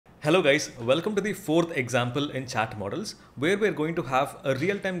Hello guys, welcome to the fourth example in chat models where we're going to have a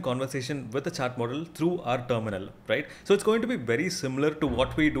real-time conversation with a chat model through our terminal, right? So it's going to be very similar to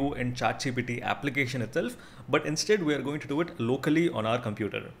what we do in ChatGPT application itself, but instead we are going to do it locally on our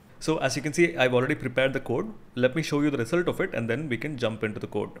computer. So as you can see, I've already prepared the code. Let me show you the result of it and then we can jump into the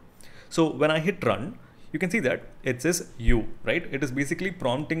code. So when I hit run, you can see that it says you, right? It is basically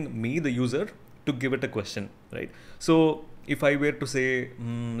prompting me, the user, to give it a question, right? So if I were to say,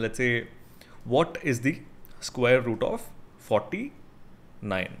 let's say, what is the square root of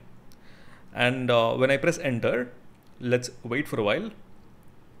 49? And when I press enter, let's wait for a while.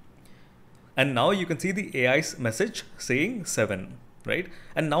 And now you can see the AI's message saying 7, right?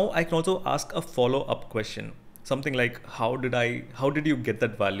 And now I can also ask a follow-up question, something like, how did you get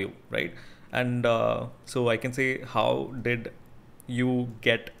that value, right? And so I can say, how did you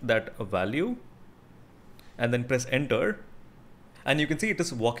get that value? And then press enter. And you can see it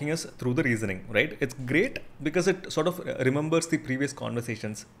is walking us through the reasoning, right? It's great because it sort of remembers the previous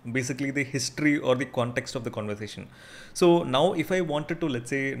conversations, basically the history or the context of the conversation. So now if I wanted to,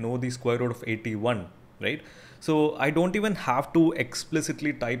 let's say, know the square root of 81, right? So I don't even have to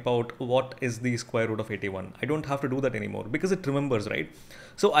explicitly type out what is the square root of 81. I don't have to do that anymore because it remembers, right?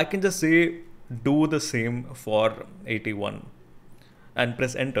 So I can just say, do the same for 81 and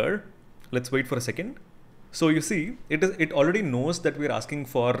press enter. Let's wait for a second. So you see, it already knows that we're asking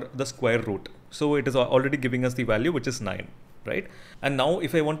for the square root. So it is already giving us the value, which is 9, right? And now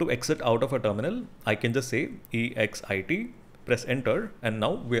if I want to exit out of a terminal, I can just say EXIT, press enter, and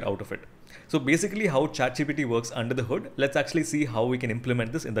now we're out of it. So basically how ChatGPT works under the hood, let's actually see how we can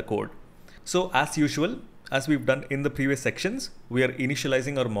implement this in the code. So as usual, as we've done in the previous sections, we are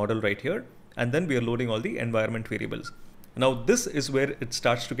initializing our model right here, and then we are loading all the environment variables. Now this is where it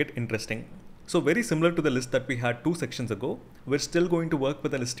starts to get interesting. So very similar to the list that we had 2 sections ago, we're still going to work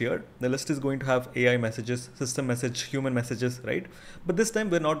with a list here. The list is going to have AI messages, system message, human messages, right? But this time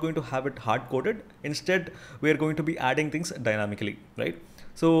we're not going to have it hard coded. Instead, we're going to be adding things dynamically, right?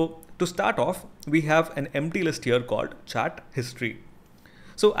 So to start off, we have an empty list here called chat history.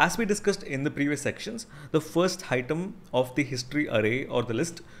 So as we discussed in the previous sections, the first item of the history array or the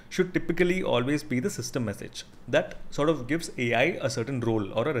list should typically always be the system message. That sort of gives AI a certain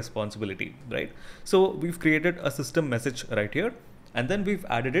role or a responsibility, right? So we've created a system message right here, and then we've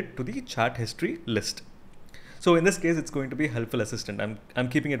added it to the chat history list. So in this case, it's going to be a helpful assistant. I'm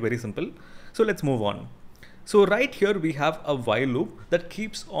keeping it very simple. So let's move on. So right here we have a while loop that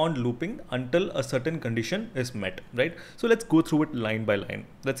keeps on looping until a certain condition is met, right? So let's go through it line by line.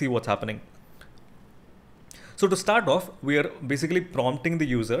 Let's see what's happening. So to start off, we are basically prompting the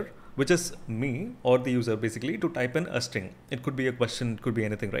user, which is me or the user basically, to type in a string. It could be a question, it could be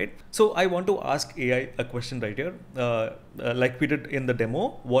anything, right? So I want to ask AI a question right here, like we did in the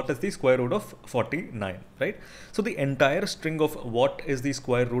demo, what is the square root of 49, right? So the entire string of what is the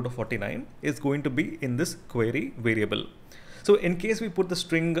square root of 49 is going to be in this query variable. So in case we put the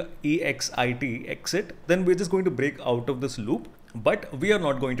string EXIT, exit, then we're just going to break out of this loop, but we are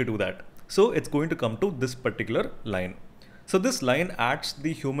not going to do that. So it's going to come to this particular line. So this line adds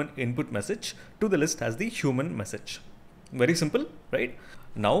the human input message to the list as the human message. Very simple, right?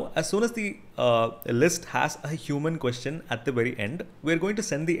 Now, as soon as the list has a human question at the very end, we're going to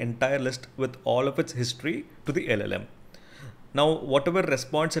send the entire list with all of its history to the LLM. Now, whatever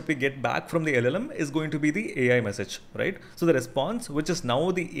response that we get back from the LLM is going to be the AI message, right? So the response, which is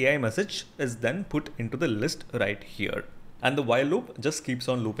now the AI message, is then put into the list right here. And the while loop just keeps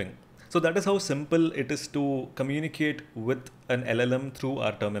on looping. So that is how simple it is to communicate with an LLM through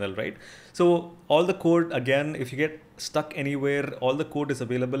our terminal, right? So all the code, again, if you get stuck anywhere, all the code is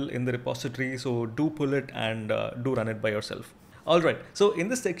available in the repository. So do pull it and do run it by yourself. All right. So in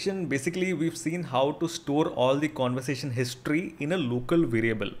this section, basically, we've seen how to store all the conversation history in a local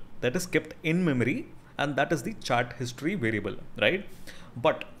variable that is kept in memory. And that is the chat history variable, right?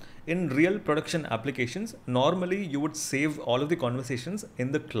 But in real production applications, normally you would save all of the conversations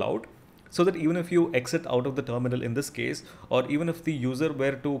in the cloud, so that even if you exit out of the terminal in this case, or even if the user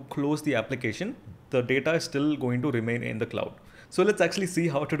were to close the application, the data is still going to remain in the cloud. So let's actually see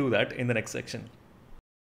how to do that in the next section.